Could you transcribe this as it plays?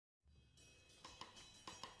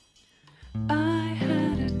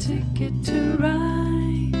ticket to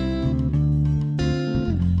ride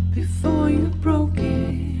before you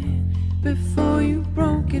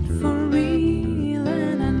broke it for real.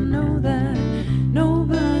 And I know that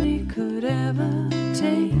nobody could ever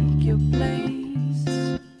take your place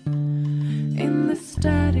in the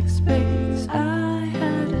static space. I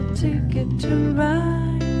had a ticket to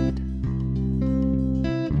ride.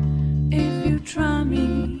 If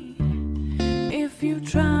you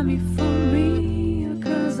try me for real,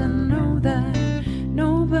 'cause I know that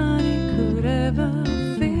nobody could ever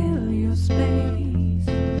fill your space,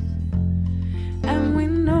 and we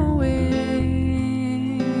know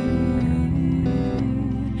it,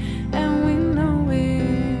 and we know it.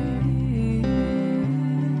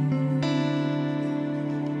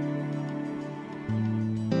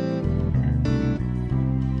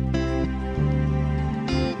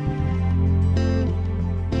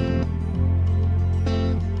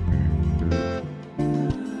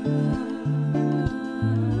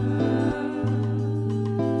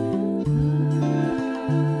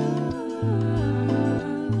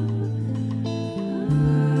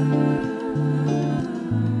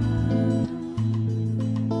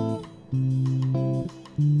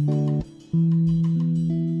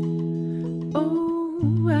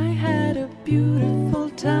 Oh, I had a beautiful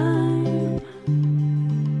time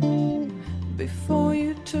before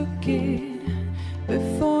you took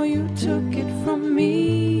it from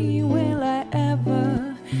me. Will I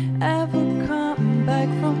ever come back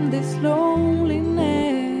from this loneliness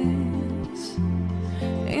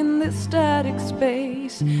in this static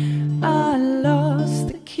space? I lost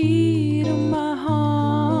the key to my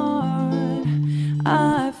heart.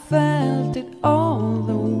 I felt it all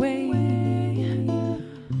the way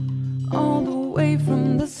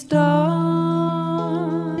from the start.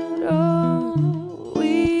 Oh,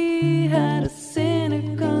 we had a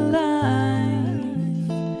cynical life,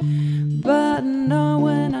 but now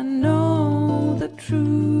when I know the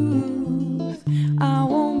truth, I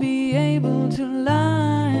won't be able to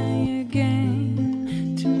lie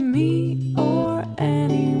again to me or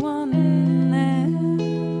anyone else.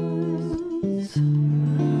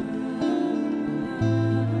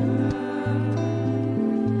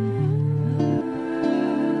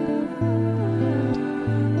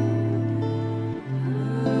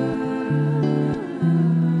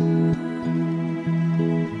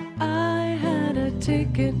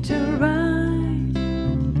 Ticket to ride